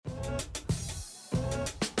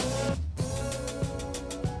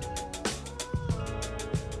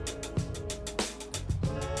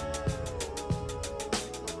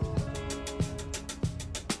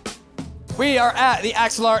We are at the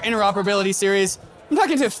Axelar Interoperability Series. I'm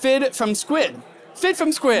talking to Fid from Squid. Fid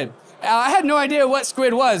from Squid. I had no idea what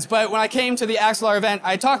Squid was, but when I came to the Axelar event,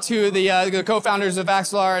 I talked to the co-founders of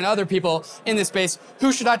Axelar and other people in this space.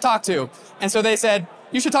 Who should I talk to? And so they said,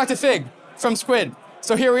 you should talk to Fig from Squid.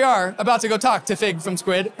 So here we are, about to go talk to Fig from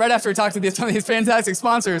Squid, right after we talk to some of these fantastic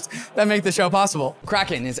sponsors that make the show possible.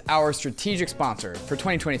 Kraken is our strategic sponsor for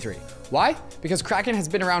 2023. Why? Because Kraken has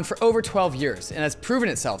been around for over 12 years and has proven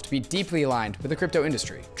itself to be deeply aligned with the crypto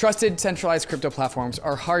industry. Trusted, centralized crypto platforms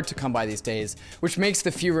are hard to come by these days, which makes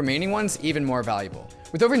the few remaining ones even more valuable.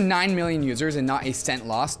 With over 9 million users and not a cent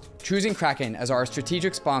lost, choosing Kraken as our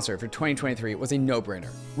strategic sponsor for 2023 was a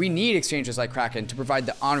no-brainer. We need exchanges like Kraken to provide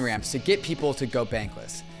the on-ramps to get people to go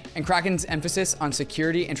bankless. And Kraken's emphasis on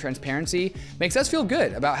security and transparency makes us feel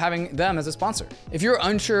good about having them as a sponsor. If you're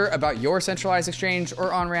unsure about your centralized exchange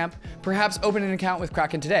or on-ramp, perhaps open an account with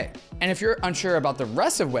Kraken today. And if you're unsure about the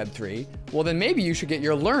rest of Web3, well then maybe you should get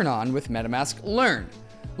your Learn on with MetaMask Learn.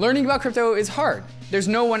 Learning about crypto is hard. There's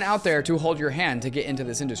no one out there to hold your hand to get into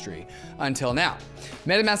this industry, until now.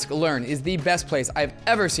 MetaMask Learn is the best place I've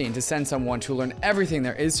ever seen to send someone to learn everything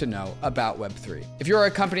there is to know about Web3. If you're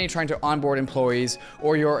a company trying to onboard employees,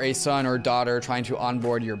 or you're a son or daughter trying to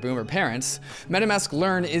onboard your boomer parents, MetaMask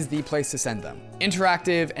Learn is the place to send them.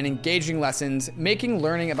 Interactive and engaging lessons, making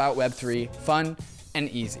learning about Web3 fun and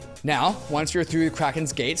easy. Now, once you're through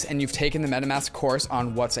Kraken's gates and you've taken the MetaMask course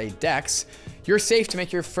on what's a DEX, you're safe to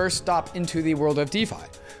make your first stop into the world of DeFi.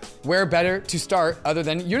 Where better to start other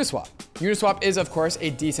than Uniswap? Uniswap is, of course,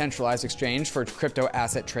 a decentralized exchange for crypto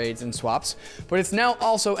asset trades and swaps, but it's now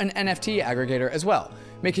also an NFT aggregator as well,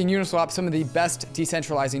 making Uniswap some of the best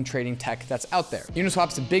decentralizing trading tech that's out there.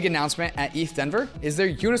 Uniswap's big announcement at ETHDenver is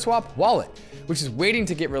their Uniswap wallet, which is waiting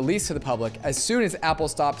to get released to the public as soon as Apple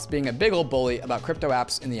stops being a big old bully about crypto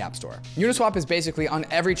apps in the App Store. Uniswap is basically on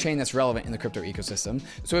every chain that's relevant in the crypto ecosystem,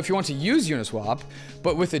 so if you want to use Uniswap,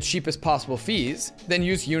 but with the cheapest possible fees, then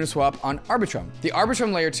use Uniswap on Arbitrum. The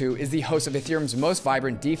Arbitrum Layer 2 is the host of Ethereum's most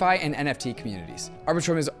vibrant DeFi and NFT communities.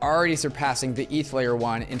 Arbitrum is already surpassing the ETH Layer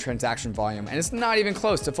 1 in transaction volume, and it's not even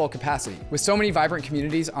close to full capacity. With so many vibrant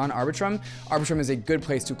communities on Arbitrum, Arbitrum is a good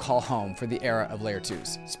place to call home for the era of Layer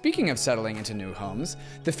 2s. Speaking of settling into new homes,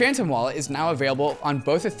 the Phantom wallet is now available on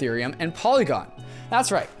both Ethereum and Polygon. That's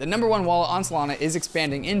right, the #1 wallet on Solana is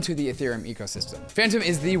expanding into the Ethereum ecosystem. Phantom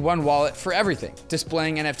is the one wallet for everything,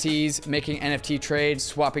 displaying NFTs, making NFT trades,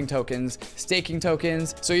 swapping tokens, staking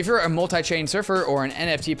tokens. So if you're a multi-chain surfer or an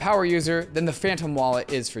NFT power user, then the Phantom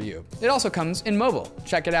wallet is for you. It also comes in mobile.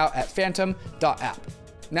 Check it out at phantom.app.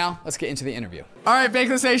 Now, let's get into the interview. All right,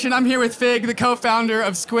 Bankless Nation, I'm here with Fig, the co-founder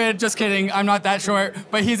of Squid. Just kidding, I'm not that short,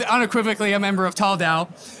 but he's unequivocally a member of Tall DAO.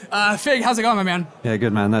 Fig, how's it going, my man? Yeah,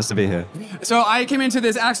 good, man. Nice to be here. So I came into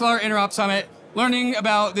this Axelar Interop Summit learning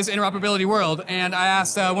about this interoperability world, and I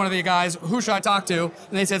asked one of the guys, who should I talk to?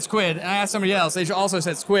 And they said Squid. And I asked somebody else, they also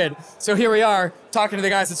said Squid. So here we are, talking to the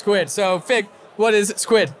guys at Squid. So Fig, what is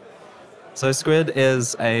Squid? So Squid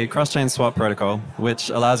is a cross-chain swap protocol, which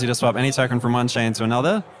allows you to swap any token from one chain to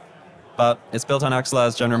another, but it's built on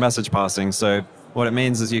Axelar's general message passing. So what it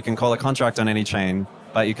means is you can call a contract on any chain,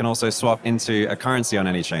 but you can also swap into a currency on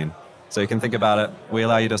any chain. So you can think about it, we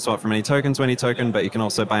allow you to swap from any token to any token, but you can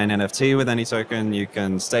also buy an NFT with any token, you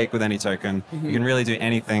can stake with any token, you can really do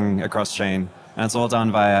anything across chain. And it's all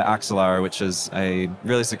done via Axelar, which is a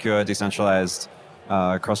really secure, decentralized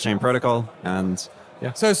cross-chain protocol. And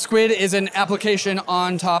yeah. So Squid is an application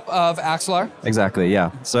on top of Axelar? Exactly, yeah.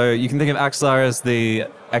 So you can think of Axelar as the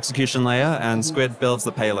execution layer, and Squid builds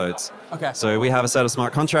the payloads. Okay. So we have a set of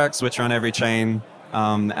smart contracts which are on every chain,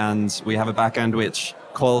 and we have a backend which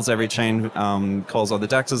calls every chain, calls all the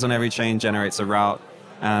dexes on every chain, generates a route,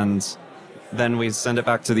 and then we send it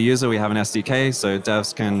back to the user. We have an SDK, so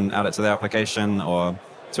devs can add it to the application or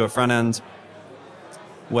to a front end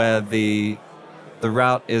where the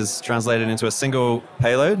route is translated into a single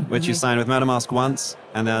payload, which you sign with MetaMask once,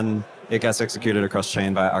 and then it gets executed across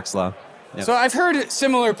chain by Axelar. Yep. So I've heard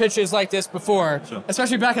similar pitches like this before, Sure.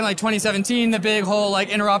 Especially back in like 2017, the big whole like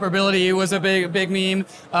interoperability was a big meme.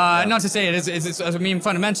 Not to say it's a meme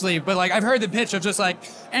fundamentally, but like I've heard the pitch of just like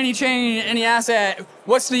any chain, any asset.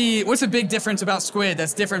 What's the big difference about Squid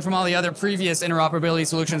that's different from all the other previous interoperability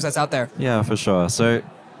solutions that's out there? Yeah, for sure. So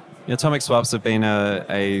atomic swaps have been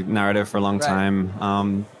a narrative for a long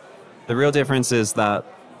time. The real difference is that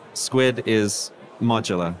Squid is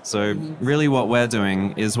modular. So really what we're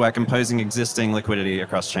doing is we're composing existing liquidity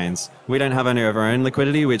across chains. We don't have any of our own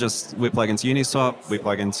liquidity. We plug into Uniswap, we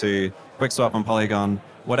plug into QuickSwap on Polygon.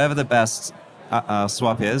 Whatever the best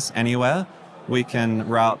swap is anywhere, we can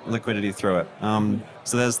route liquidity through it.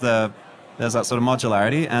 So there's there's that sort of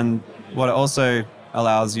modularity. And what it also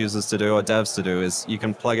allows users to do, or devs to do, is you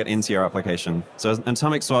can plug it into your application. So an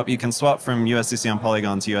atomic swap, you can swap from USDC on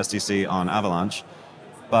Polygon to USDC on Avalanche,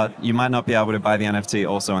 but you might not be able to buy the NFT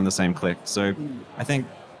also in the same click. So I think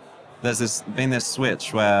there's been this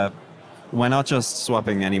switch where we're not just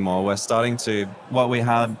swapping anymore. We're starting to, what we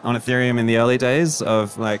had on Ethereum in the early days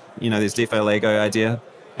of this DeFi Lego idea,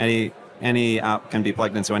 any app can be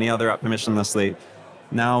plugged into any other app permissionlessly.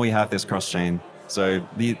 Now we have this cross-chain. So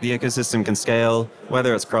the ecosystem can scale,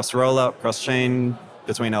 whether it's cross-rollup, cross-chain,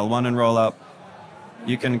 between L1 and rollup.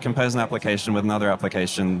 You can compose an application with another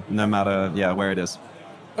application, no matter where it is.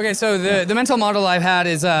 Okay, so the mental model I've had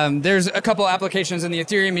is there's a couple applications in the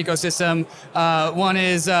Ethereum ecosystem. One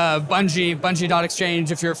is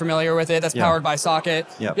Bungie.exchange, if you're familiar with it. That's powered by Socket.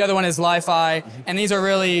 Yep. The other one is Li-Fi, and these are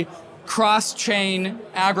really cross-chain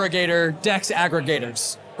aggregator DEX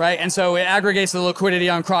aggregators, right? And so it aggregates the liquidity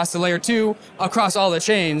across the layer 2, across all the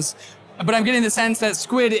chains. But I'm getting the sense that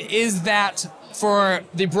Squid is that for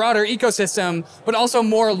the broader ecosystem, but also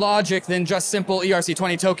more logic than just simple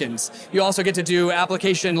ERC20 tokens. You also get to do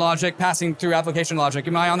application logic, passing through application logic.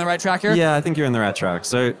 Am I on the right track here? Yeah, I think you're on the right track.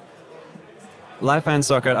 So Li-Fi and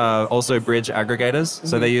Socket are also bridge aggregators. Mm-hmm.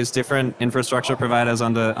 So they use different infrastructure providers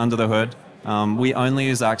under the hood. We only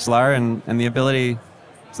use Axelar, and the ability,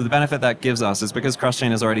 so the benefit that gives us is because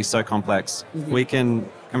cross-chain is already so complex, we can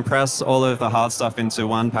compress all of the hard stuff into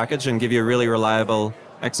one package and give you a really reliable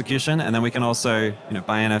execution, and then we can also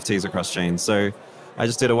buy NFTs across chain. So I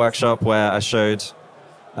just did a workshop where I showed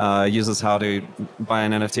users how to buy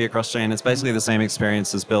an NFT across chain. It's basically the same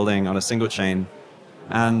experience as building on a single chain.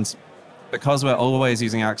 And because we're always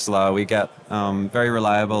using Axelar, we get very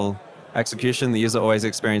reliable execution. The user always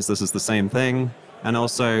experiences this as the same thing. And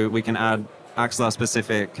also we can add Axelar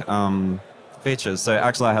specific features. So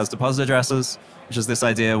Axelar has deposit addresses, which is this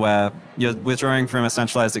idea where you're withdrawing from a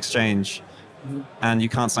centralized exchange and you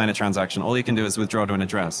can't sign a transaction. All you can do is withdraw to an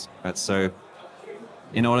address. Right? So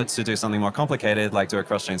in order to do something more complicated, like do a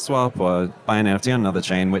cross-chain swap or buy an NFT on another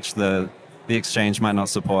chain, which the exchange might not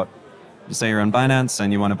support. Say you're on Binance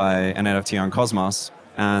and you want to buy an NFT on Cosmos,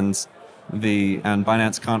 and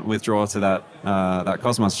Binance can't withdraw to that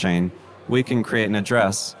Cosmos chain, we can create an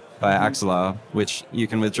address by Axelar, which you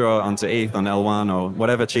can withdraw onto ETH on L1 or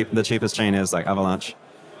whatever the cheapest chain is, like Avalanche.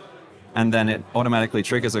 And then it automatically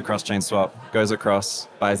triggers a cross-chain swap, goes across,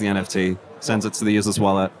 buys the NFT, sends it to the user's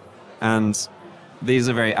wallet. And these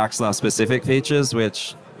are very Axelar-specific features,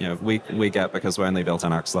 which we get because we're only built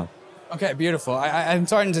on Axelar. Okay, beautiful. I'm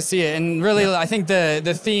starting to see it. And really, I think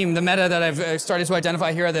the theme, the meta that I've started to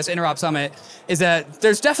identify here at this Interop Summit is that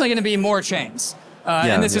there's definitely going to be more chains.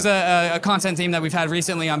 And this is a content theme that we've had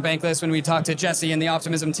recently on Bankless when we talked to Jesse and the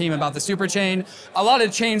Optimism team about the super chain. A lot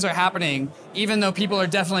of chains are happening, even though people are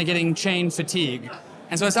definitely getting chain fatigue.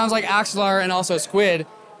 And so it sounds like Axelar and also Squid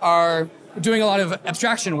are doing a lot of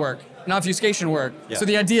abstraction work and obfuscation work. Yeah. So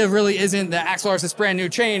the idea really isn't that Axelar is this brand new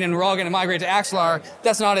chain and we're all going to migrate to Axelar.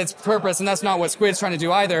 That's not its purpose, and that's not what Squid's trying to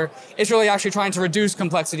do either. It's really actually trying to reduce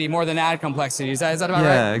complexity more than add complexity. Is that about right?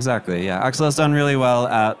 Yeah, exactly. Yeah, Axelar's done really well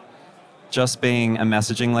at just being a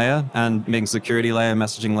messaging layer and being security layer,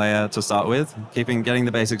 messaging layer to start with, getting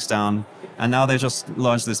the basics down. And now they just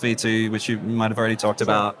launched this V2, which you might have already talked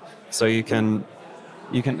about. So you can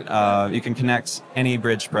connect any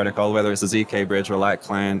bridge protocol, whether it's a ZK bridge or light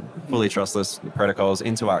client, fully trustless protocols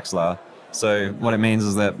into Axelar. So what it means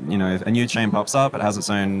is that if a new chain pops up, it has its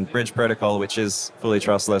own bridge protocol, which is fully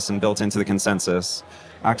trustless and built into the consensus.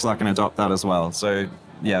 Axelar can adopt that as well. So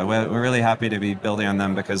yeah, we're really happy to be building on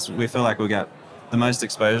them because we feel like we'll get the most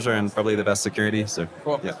exposure and probably the best security. So,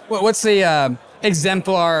 cool. Yeah. What's the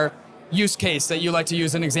exemplar use case that you like to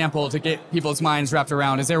use an example to get people's minds wrapped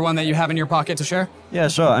around? Is there one that you have in your pocket to share? Yeah,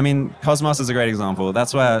 sure. I mean, Cosmos is a great example.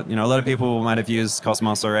 That's where a lot of people might have used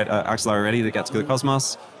Cosmos already, Axelar already to get to the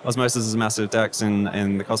Cosmos. Osmosis is a massive DEX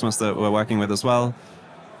in the Cosmos that we're working with as well.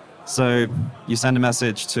 So you send a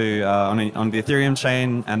message to on the Ethereum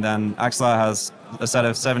chain, and then Axelar has a set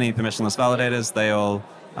of 70 permissionless validators. They all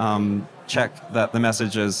check that the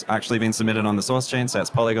message has actually been submitted on the source chain, so it's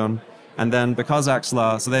Polygon. And then because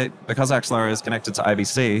Axelar is connected to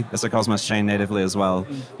IBC, it's a Cosmos chain natively as well.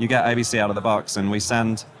 You get IBC out of the box, and we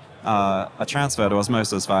send a transfer to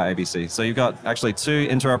Osmosis via IBC. So you've got actually two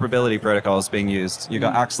interoperability protocols being used. You've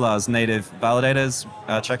got Axelar's native validators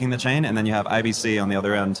checking the chain, and then you have IBC on the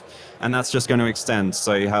other end. And that's just going to extend.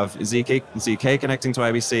 So you have ZK connecting to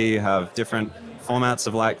IBC, you have different formats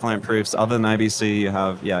of light client proofs other than IBC, you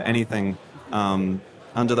have anything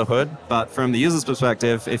under the hood. But from the user's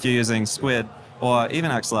perspective, if you're using Squid or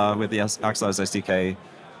even Axelar with the Axelar's SDK,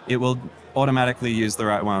 it will automatically use the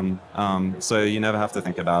right one. So you never have to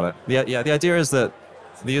think about it. The idea is that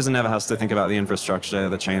the user never has to think about the infrastructure,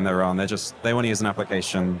 the chain they're on. They want to use an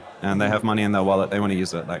application and they have money in their wallet. They want to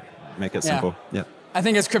use it, like make it simple. Yeah. I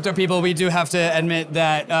think as crypto people, we do have to admit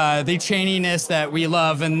that the chaininess that we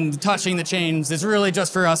love and touching the chains is really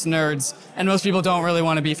just for us nerds. And most people don't really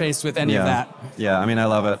want to be faced with any of that. Yeah, I mean, I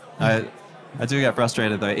love it. I do get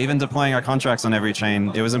frustrated though. Even deploying our contracts on every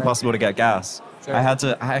chain, it was impossible to get gas. Sure. I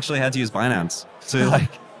actually had to use Binance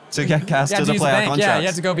to get gas to deploy our contracts. Yeah, you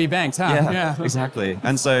have to go be banked, huh? Yeah, exactly.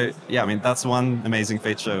 And so, yeah, I mean, that's one amazing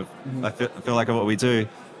feature, I feel like, of what we do.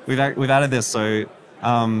 We've added this, so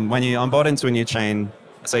when you onboard into a new chain,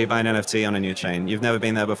 say you buy an NFT on a new chain, you've never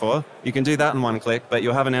been there before, you can do that in one click, but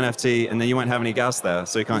you'll have an NFT and then you won't have any gas there,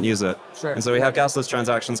 so you can't use it. Sure. And so we have gasless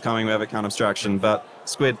transactions coming, we have account abstraction, but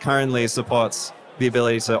Squid currently supports the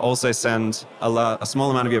ability to also send a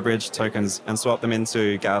small amount of your bridge tokens and swap them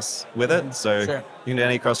into gas with it. So Sure. you can do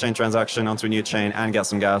any cross-chain transaction onto a new chain and get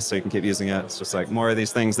some gas so you can keep using it. It's just like more of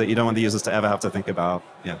these things that you don't want the users to ever have to think about.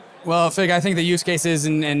 Yeah. Well, Fig, I think the use cases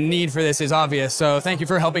and need for this is obvious. So thank you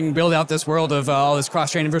for helping build out this world of all this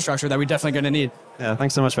cross-chain infrastructure that we're definitely going to need. Yeah,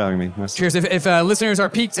 thanks so much for having me. Cheers. If listeners are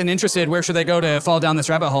piqued and interested, where should they go to fall down this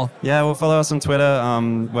rabbit hole? Yeah, well, follow us on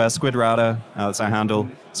Twitter. We're Squid Router. That's our handle.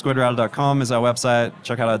 SquidRouter.com is our website.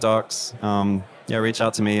 Check out our docs. Yeah, reach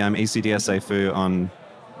out to me. I'm ECDSAFU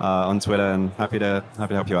on Twitter, and happy to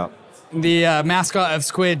help you out. The mascot of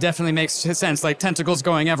Squid definitely makes sense, like tentacles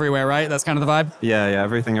going everywhere, right? That's kind of the vibe? Yeah,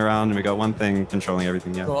 everything around, and we got one thing controlling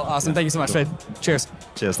everything, yeah. Cool, awesome. Yeah, Thank you so much, cool. Fig. Cheers.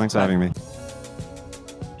 Cheers, thanks for having me.